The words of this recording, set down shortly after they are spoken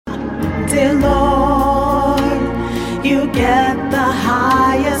dear Lord. You get the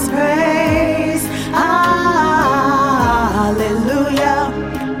highest praise. Hallelujah,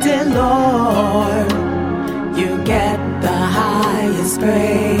 dear Lord. You get the highest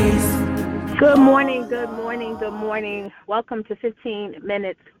praise. Good morning, good morning, good morning. Welcome to 15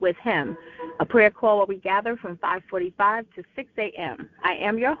 Minutes with Him, a prayer call where we gather from 5:45 to 6 a.m. I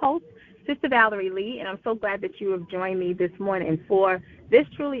am your host, Sister Valerie Lee, and I'm so glad that you have joined me this morning, for this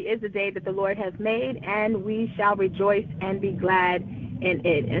truly is the day that the Lord has made, and we shall rejoice and be glad in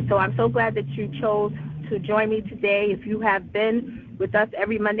it. And so I'm so glad that you chose to join me today. If you have been with us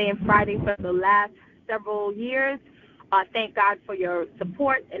every Monday and Friday for the last several years, thank God for your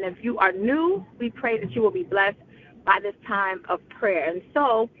support. And if you are new, we pray that you will be blessed by this time of prayer. And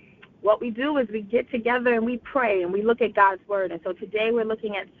so what we do is we get together and we pray and we look at God's word. And so today we're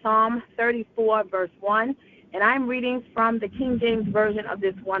looking at Psalm 34, verse 1. And I'm reading from the King James Version of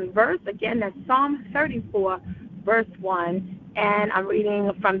this one verse. Again, that's Psalm 34, verse 1. And I'm reading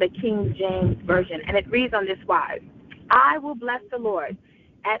from the King James Version. And it reads on this wise: I will bless the Lord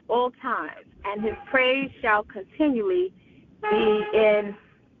at all times, and his praise shall continually be in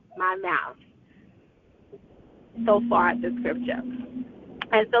my mouth. So far, the scripture.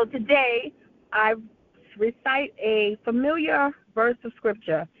 And so today, I recite a familiar verse of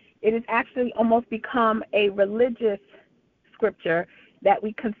scripture. It has actually almost become a religious scripture that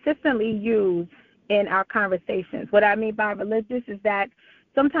we consistently use in our conversations. What I mean by religious is that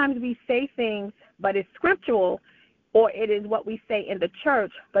sometimes we say things, but it's scriptural, or it is what we say in the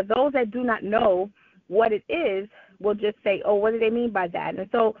church, but those that do not know what it is will just say, oh, what do they mean by that? And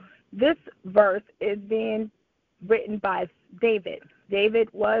so this verse is being written by David. David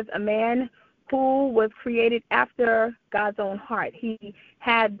was a man who was created after God's own heart. He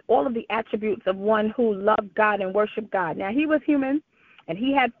had all of the attributes of one who loved God and worshiped God. Now, he was human, and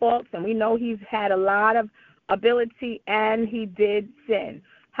he had faults, and we know he's had a lot of ability, and he did sin.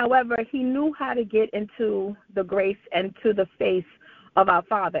 However, he knew how to get into the grace and to the face of our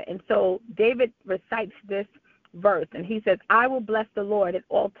Father. And so David recites this verse, and he says, I will bless the Lord at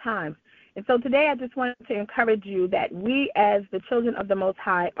all times. And so today I just wanted to encourage you that we as the children of the Most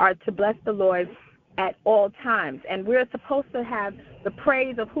High are to bless the Lord at all times. And we're supposed to have the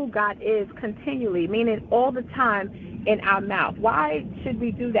praise of who God is continually, meaning all the time in our mouth. Why should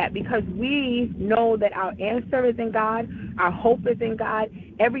we do that? Because we know that our answer is in God, our hope is in God.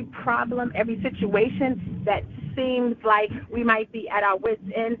 Every problem, every situation that seems like we might be at our wits'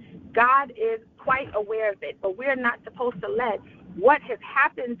 end, God is quite aware of it. But we're not supposed to let what has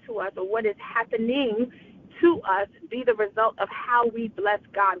happened to us or what is happening to us be the result of how we bless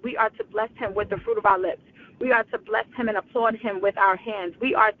God. We are to bless him with the fruit of our lips. We are to bless him and applaud him with our hands.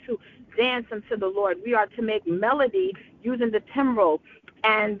 We are to dance unto the Lord. We are to make melody using the timbrel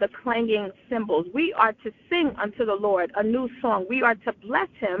and the clanging cymbals. We are to sing unto the Lord a new song. We are to bless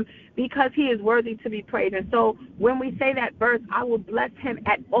him because he is worthy to be praised. And so when we say that verse, I will bless him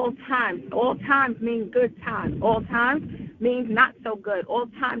at all times. All times means good times. All times means not so good. All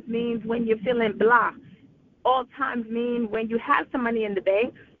times means when you're feeling blah. All times mean when you have some money in the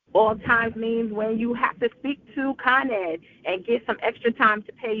bank. All times means when you have to speak to Con Ed and get some extra time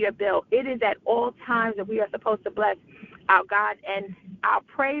to pay your bill. It is at all times that we are supposed to bless our God, and our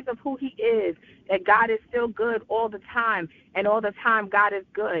praise of who he is, that God is still good all the time, and all the time God is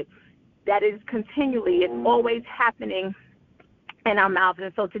good. That is continually, it's always happening in our mouths.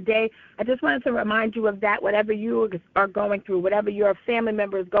 And so today, I just wanted to remind you of that, whatever you are going through, whatever your family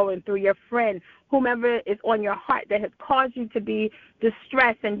member is going through, your friend, whomever is on your heart that has caused you to be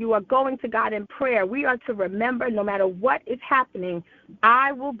distressed, and you are going to God in prayer, we are to remember, no matter what is happening,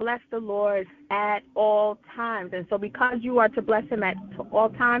 I will bless the Lord at all times. And so because you are to bless him at all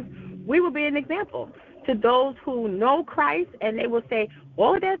times, we will be an example to those who know Christ, and they will say,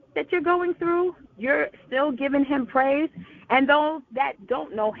 all that you're going through, you're still giving him praise. And those that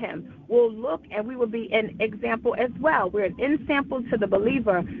don't know him will look, and we will be an example as well. We're an example to the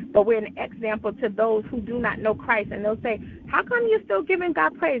believer, but we're an example to those who do not know Christ. And they'll say, how come you're still giving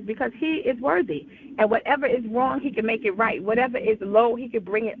God praise? Because he is worthy. And whatever is wrong, he can make it right. Whatever is low, he can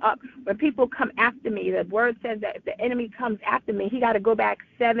bring it up. When people come after me, the word says that if the enemy comes after me, he got to go back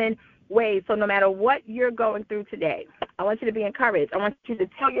 7 ways. So no matter what you're going through today, I want you to be encouraged. I want you to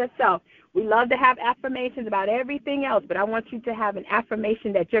tell yourself, we love to have affirmations about everything else, but I want you to have an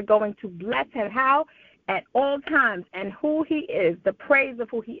affirmation that you're going to bless him. How? At all times, and who he is, the praise of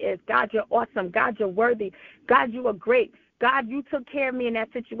who he is. God, you're awesome. God, you're worthy. God, you are great. God, you took care of me in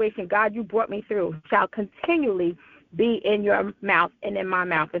that situation. God, you brought me through. Shall continually be in your mouth and in my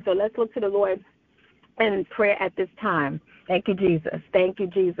mouth. And so let's look to the Lord in prayer at this time. Thank you, Jesus. Thank you,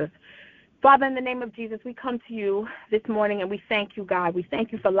 Jesus. Father, in the name of Jesus, we come to you this morning and we thank you, God. We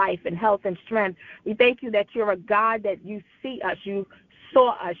thank you for life and health and strength. We thank you that you're a God, that you see us, you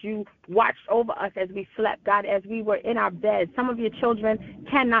saw us, you watched over us as we slept, God, as we were in our beds. Some of your children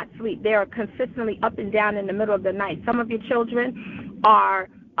cannot sleep. They are consistently up and down in the middle of the night. Some of your children are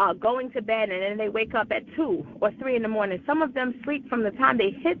going to bed and then they wake up at 2 or 3 in the morning. Some of them sleep from the time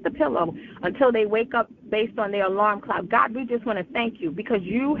they hit the pillow until they wake up based on their alarm clock. God, we just want to thank you because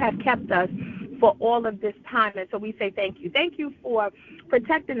you have kept us for all of this time, and so we say thank you. Thank you for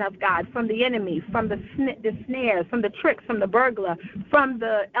protecting us, God, from the enemy, from the snares, from the tricks, from the burglar, from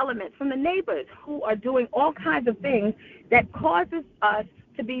the elements, from the neighbors who are doing all kinds of things that causes us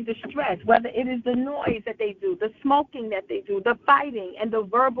to be distressed, whether it is the noise that they do, the smoking that they do, the fighting, and the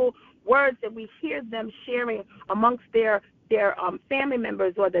verbal words that we hear them sharing amongst their family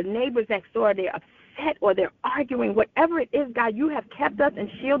members or the neighbors next door. They're upset or they're arguing. Whatever it is, God, you have kept us and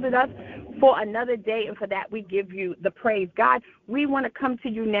shielded us for another day, and for that we give you the praise. God, we want to come to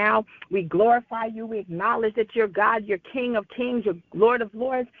you now. We glorify you. We acknowledge that you're God, you're King of kings, you're Lord of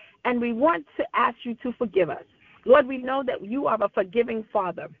lords, and we want to ask you to forgive us. Lord, we know that you are a forgiving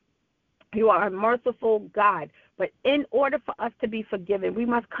Father. You are a merciful God. But in order for us to be forgiven, we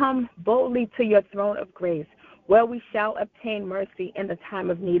must come boldly to your throne of grace, where we shall obtain mercy in the time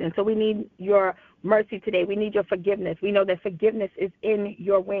of need. And so we need your mercy today. We need your forgiveness. We know that forgiveness is in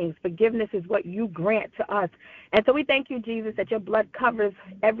your wings. Forgiveness is what you grant to us. And so we thank you, Jesus, that your blood covers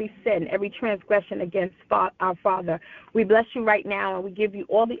every sin, every transgression against our Father. We bless you right now, and we give you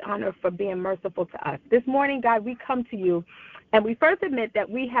all the honor for being merciful to us. This morning, God, we come to you, and we first admit that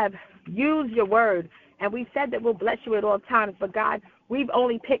we have used your word, and we've said that we'll bless you at all times. But, God, we've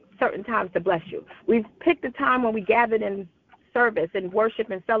only picked certain times to bless you. We've picked the time when we gathered in service and worship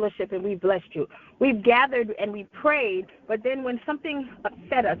and fellowship, and we blessed you. We've gathered and we prayed, but then when something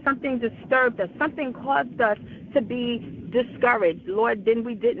upset us, something disturbed us, something caused us to be discouraged, Lord, then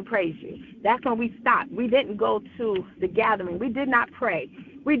we didn't praise you. That's when we stopped. We didn't go to the gathering. We did not pray.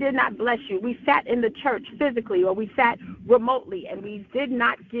 We did not bless you. We sat in the church physically, or we sat remotely, and we did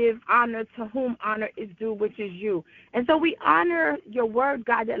not give honor to whom honor is due, which is you. And so we honor your word,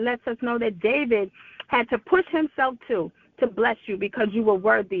 God, that lets us know that David had to push himself to bless you because you were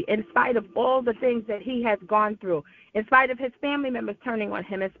worthy, in spite of all the things that he has gone through, in spite of his family members turning on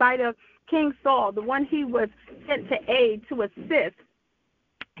him, in spite of King Saul, the one he was sent to aid, to assist.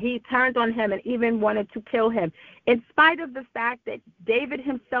 He turned on him and even wanted to kill him. In spite of the fact that David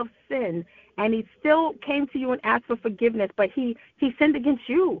himself sinned, and he still came to you and asked for forgiveness, but he sinned against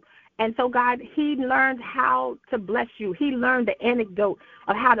you. And so, God, he learned how to bless you. He learned the anecdote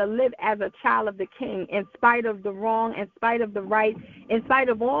of how to live as a child of the King, in spite of the wrong, in spite of the right, in spite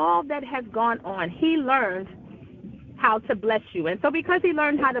of all that has gone on. He learned how to bless you. And so because he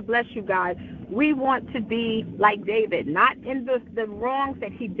learned how to bless you, God, we want to be like David, not in the wrongs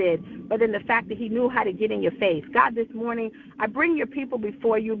that he did, but in the fact that he knew how to get in your face. God, this morning, I bring your people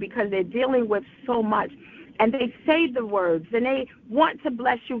before you because they're dealing with so much. And they say the words, and they want to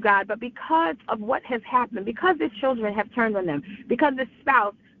bless you, God, but because of what has happened, because the children have turned on them, because the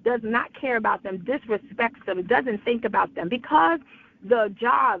spouse does not care about them, disrespects them, doesn't think about them, because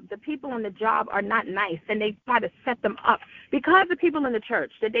the people on the job are not nice and they try to set them up, because the people in the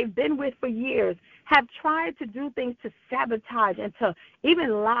church that they've been with for years have tried to do things to sabotage and to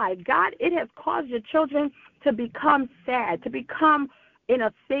even lie. God, it has caused your children to become sad, to become in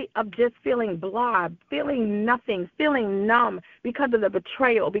a state of just feeling blah, feeling nothing, feeling numb because of the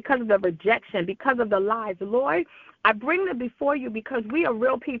betrayal, because of the rejection, because of the lies. Lord, I bring them before you because we are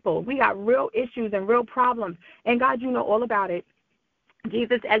real people. We got real issues and real problems. And God, you know all about it.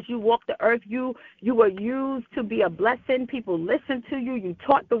 Jesus, as you walked the earth, you were used to be a blessing. People listened to you. You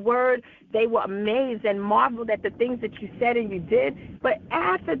taught the word. They were amazed and marveled at the things that you said and you did. But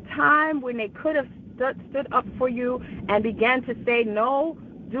at the time when they could have stood up for you and began to say, no,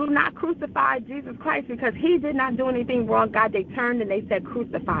 do not crucify Jesus Christ because he did not do anything wrong, God, they turned and they said,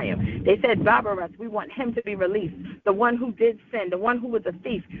 crucify him. They said, Barabbas, we want him to be released, the one who did sin, the one who was a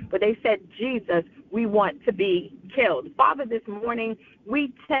thief. But they said, Jesus, we want to be killed. Father, this morning,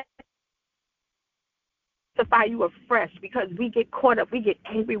 we testify you afresh because we get caught up, we get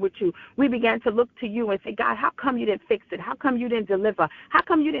angry with you. We began to look to you and say, God, how come you didn't fix it? How come you didn't deliver? How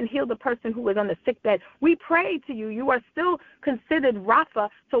come you didn't heal the person who was on the sick bed? We prayed to you. You are still considered Rapha,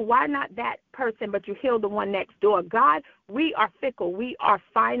 so why not that person, but you healed the one next door? God, we are fickle. We are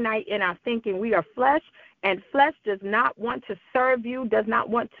finite in our thinking. We are flesh, and flesh does not want to serve you, does not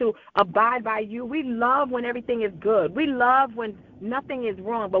want to abide by you. We love when everything is good. We love when nothing is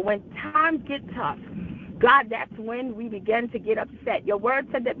wrong, but when times get tough, God, that's when we begin to get upset. Your word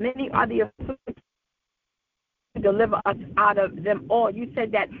said that many are the deliver us out of them all. You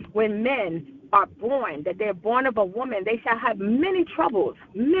said that when men are born, that they're born of a woman, they shall have many troubles,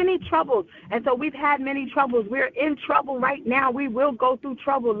 many troubles. And so we've had many troubles. We're in trouble right now. We will go through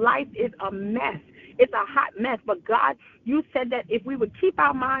trouble. Life is a mess. It's a hot mess. But God, you said that if we would keep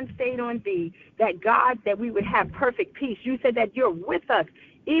our minds stayed on thee, that God, that we would have perfect peace. You said that you're with us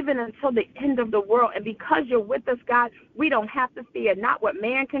even until the end of the world. And because you're with us, God, we don't have to fear not what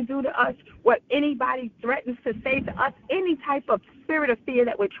man can do to us, what anybody threatens to say to us, any type of spirit of fear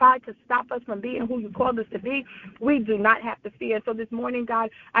that would try to stop us from being who you called us to be. We do not have to fear. So this morning, God,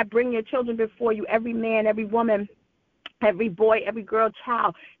 I bring your children before you, every man, every woman, every boy, every girl,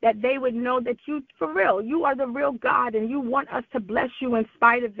 child, that they would know that you, for real, you are the real God, and you want us to bless you in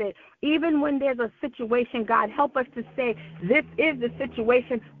spite of it. Even when there's a situation, God, help us to say, this is the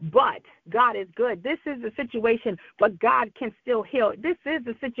situation, but God is good. This is the situation, but God can still heal. This is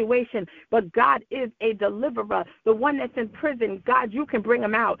the situation, but God is a deliverer. The one that's in prison, God, you can bring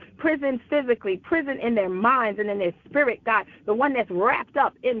them out. Prison physically, prison in their minds and in their spirit, God. The one that's wrapped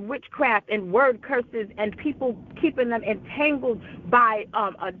up in witchcraft and word curses and people keeping them entangled by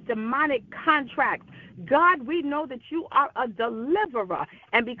a demonic contract. God, we know that you are a deliverer,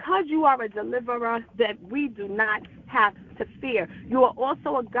 and because you are a deliverer, that we do not have to fear. You are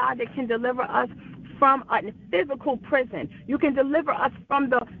also a God that can deliver us from a physical prison. You can deliver us from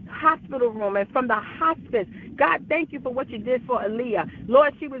the hospital room and from the hospice. God, thank you for what you did for Aaliyah.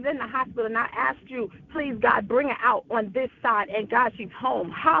 Lord, she was in the hospital, and I asked you, please, God, bring her out on this side, and God, she's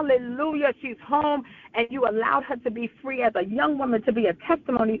home. Hallelujah, she's home, and you allowed her to be free as a young woman, to be a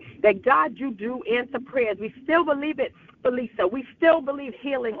testimony that, God, you do answer prayers. We still believe it for Lisa. We still believe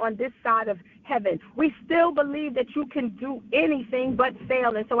healing on this side of heaven. We still believe that you can do anything but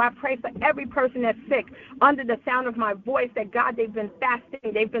fail. And so I pray for every person that's sick under the sound of my voice, that, God, they've been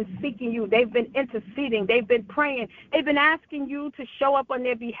fasting, they've been seeking you, they've been interceding, they've been praying, they've been asking you to show up on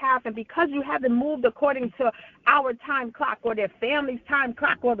their behalf. And because you haven't moved according to our time clock or their family's time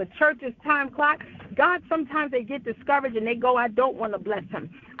clock or the church's time clock, God, sometimes they get discouraged and they go, I don't want to bless him.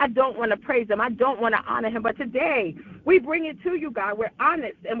 I don't want to praise him. I don't want to honor him. But today, we bring it to you, God. We're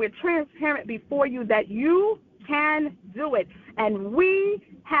honest and we're transparent before you that you can do it. And we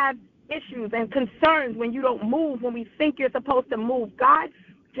have issues and concerns when you don't move, when we think you're supposed to move. God,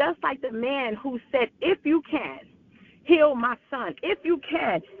 just like the man who said, if you can, heal my son, if you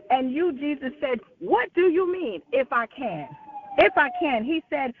can. And you, Jesus, said, what do you mean, if I can? If I can. He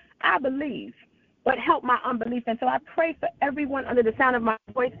said, I believe, but help my unbelief. And so I pray for everyone under the sound of my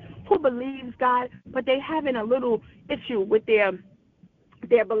voice who believes, God, but they having a little issue with their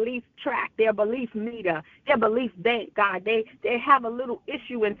belief track, their belief meter, their belief bank, God. They have a little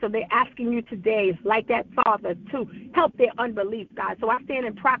issue, and so they're asking you today, like that father, to help their unbelief, God. So I stand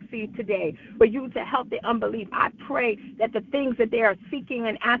in proxy today for you to help their unbelief. I pray that the things that they are seeking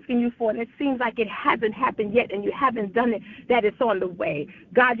and asking you for, and it seems like it hasn't happened yet and you haven't done it, that it's on the way.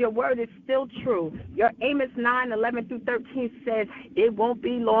 God, your word is still true. Your Amos 9:11-13 says it won't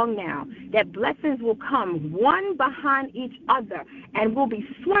be long now, that blessings will come one behind each other, and we'll be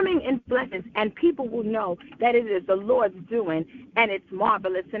swimming in blessings, and people will know that it is the Lord's doing, and it's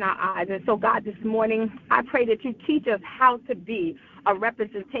marvelous in our eyes. And so, God, this morning, I pray that you teach us how to be a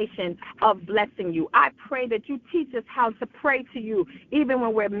representation of blessing you. I pray that you teach us how to pray to you, even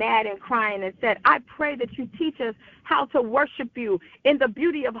when we're mad and crying and sad. I pray that you teach us how to worship you in the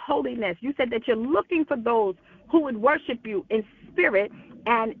beauty of holiness. You said that you're looking for those who would worship you in spirit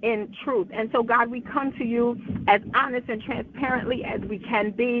and in truth. And so, God, we come to you as honest and transparently as we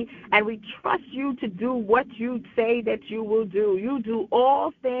can be, and we trust you to do what you say that you will do. You do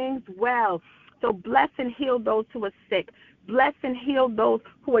all things well. So bless and heal those who are sick. Bless and heal those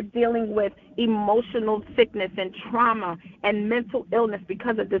who are dealing with emotional sickness and trauma and mental illness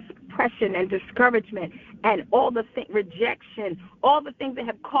because of depression and discouragement and all the rejection, all the things that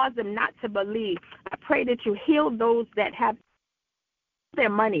have caused them not to believe. I pray that you heal those that have their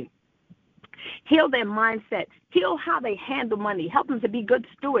money, heal their mindset, heal how they handle money, help them to be good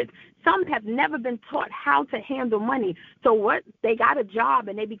stewards. Some have never been taught how to handle money. So what? They got a job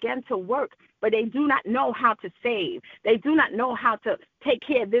and they began to work, but they do not know how to save. They do not know how to take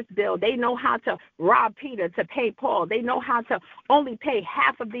care of this bill. They know how to rob Peter to pay Paul. They know how to only pay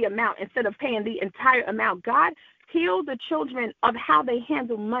half of the amount instead of paying the entire amount. God, heal the children of how they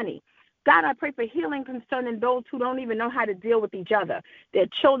handle money. God, I pray for healing concerning those who don't even know how to deal with each other, their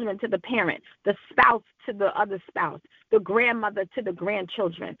children to the parent, the spouse to the other spouse, the grandmother to the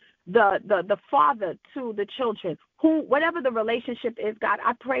grandchildren, the father to the children, who, whatever the relationship is, God,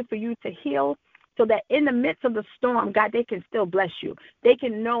 I pray for you to heal so that in the midst of the storm, God, they can still bless you. They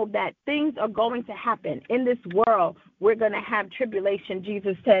can know that things are going to happen. In this world, we're going to have tribulation,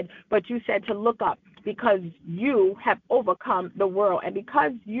 Jesus said, but you said to look up because you have overcome the world. And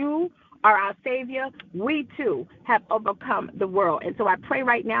because you are our Savior, we too have overcome the world. And so I pray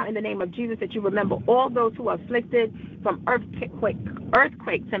right now in the name of Jesus that you remember all those who are afflicted from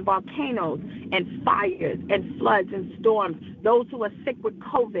earthquakes and volcanoes and fires and floods and storms, those who are sick with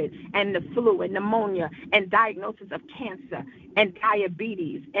COVID and the flu and pneumonia and diagnosis of cancer and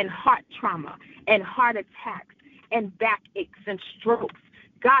diabetes and heart trauma and heart attacks and backaches and strokes.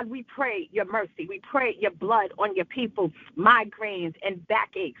 God, we pray your mercy. We pray your blood on your people, migraines and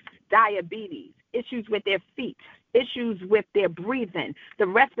backaches, diabetes, issues with their feet, issues with their breathing, the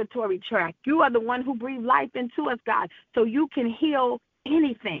respiratory tract. You are the one who breathed life into us, God, so you can heal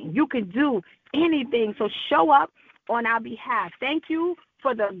anything. You can do anything. So show up on our behalf. Thank you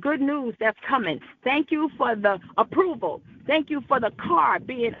for the good news that's coming. Thank you for the approval. Thank you for the car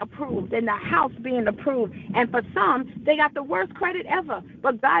being approved and the house being approved. And for some, they got the worst credit ever.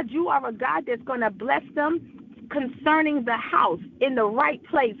 But God, you are a God that's going to bless them concerning the house in the right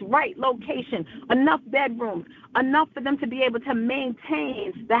place, right location, enough bedrooms, enough for them to be able to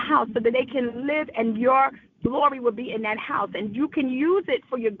maintain the house so that they can live and your glory will be in that house, and you can use it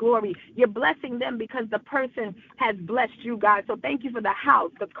for your glory. You're blessing them because the person has blessed you, God. So thank you for the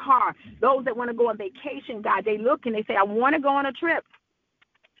house, the car, those that want to go on vacation, God. They look and they say, I want to go on a trip.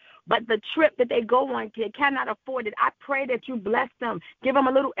 But the trip that they go on, they cannot afford it. I pray that you bless them. Give them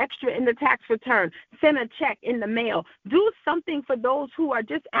a little extra in the tax return. Send a check in the mail. Do something for those who are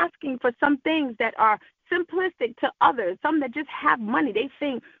just asking for some things that are simplistic to others, some that just have money. They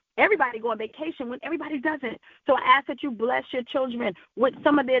think everybody go on vacation when everybody doesn't. So I ask that you bless your children with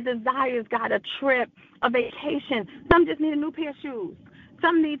some of their desires, God, a trip, a vacation. Some just need a new pair of shoes.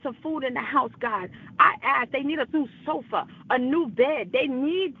 Some need some food in the house, God. I ask, they need a new sofa, a new bed. They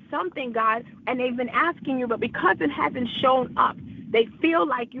need something, God, and they've been asking you, but because it hasn't shown up, they feel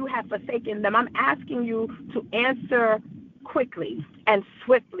like you have forsaken them. I'm asking you to answer quickly and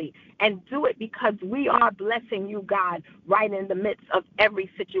swiftly and do it because we are blessing you, God, right in the midst of every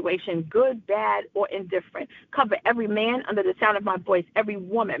situation, good, bad, or indifferent. Cover every man under the sound of my voice, every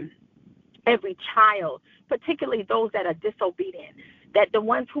woman, every child, particularly those that are disobedient, that the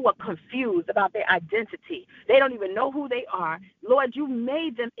ones who are confused about their identity, they don't even know who they are. Lord, you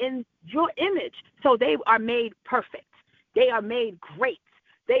made them in your image, so they are made perfect. They are made great.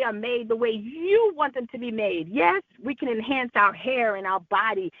 They are made the way you want them to be made. Yes, we can enhance our hair and our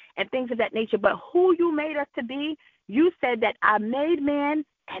body and things of that nature, but who you made us to be, you said that I made man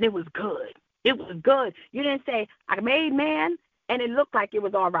and it was good. It was good. You didn't say I made man and it looked like it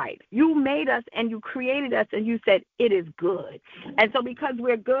was all right. You made us and you created us and you said it is good. And so because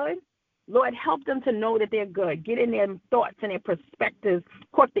we're good, Lord, help them to know that they're good. Get in their thoughts and their perspectives.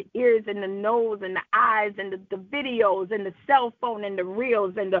 Cork the ears and the nose and the eyes and the videos and the cell phone and the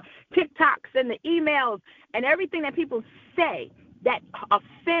reels and the TikToks and the emails and everything that people say that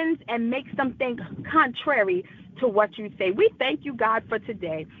offends and makes them think contrary to what you say. We thank you, God, for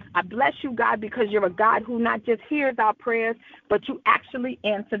today. I bless you, God, because you're a God who not just hears our prayers, but you actually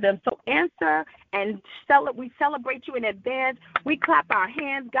answer them. So answer and we celebrate you in advance. We clap our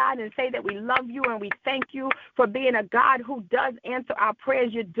hands, God, and say that we love you and we thank you for being a God who does answer our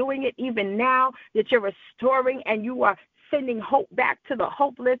prayers. You're doing it even now, that you're restoring and you are sending hope back to the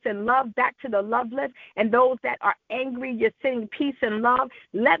hopeless and love back to the loveless, and those that are angry, you're sending peace and love.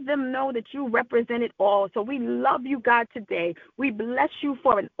 Let them know that you represent it all. So we love you, God, today. We bless you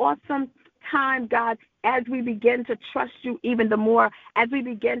for an awesome time, God, as we begin to trust you even the more, as we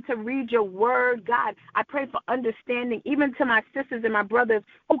begin to read your word, God. I pray for understanding, even to my sisters and my brothers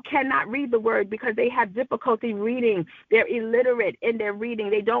who cannot read the word because they have difficulty reading. They're illiterate in their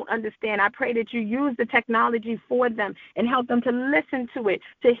reading. They don't understand. I pray that you use the technology for them and help them to listen to it,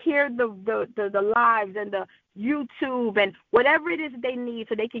 to hear the lives and the YouTube and whatever it is that they need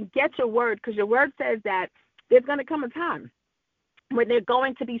so they can get your word, because your word says that there's going to come a time when they're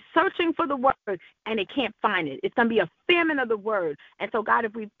going to be searching for the word and they can't find it. It's going to be a famine of the word. And so, God,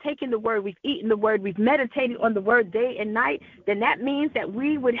 if we've taken the word, we've eaten the word, we've meditated on the word day and night, then that means that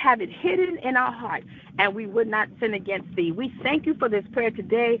we would have it hidden in our heart and we would not sin against thee. We thank you for this prayer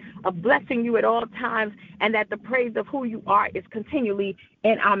today of blessing you at all times, and that the praise of who you are is continually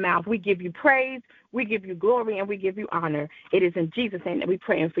in our mouth. We give you praise, we give you glory, and we give you honor. It is in Jesus' name that we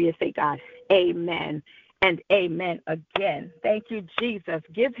pray and for your sake, God. Amen. And amen again. Thank you, Jesus.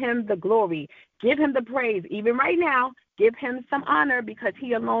 Give him the glory. Give him the praise. Even right now, give him some honor because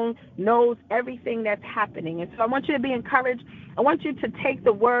he alone knows everything that's happening. And so I want you to be encouraged. I want you to take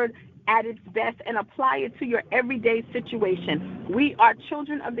the word at its best and apply it to your everyday situation. We are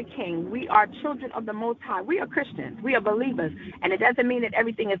children of the King. We are children of the Most High. We are Christians. We are believers. And it doesn't mean that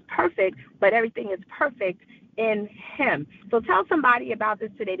everything is perfect, but everything is perfect in Him. So tell somebody about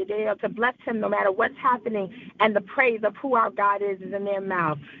this today, that they are to bless Him no matter what's happening, and the praise of who our God is in their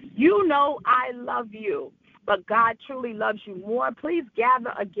mouth. You know I love you, but God truly loves you more. Please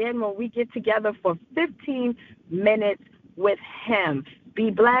gather again when we get together for 15 minutes with Him. Be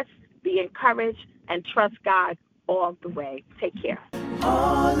blessed, be encouraged, and trust God all the way. Take care.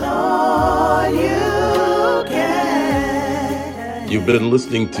 Oh, Lord, you can. You've been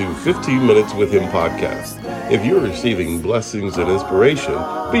listening to 15 Minutes with Him podcast. If you're receiving blessings and inspiration,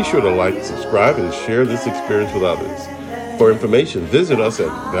 be sure to like, subscribe, and share this experience with others. For information, visit us at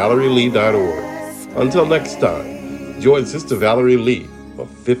ValerieLee.org. Until next time, join Sister Valerie Lee for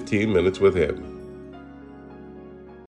 15 Minutes with Him.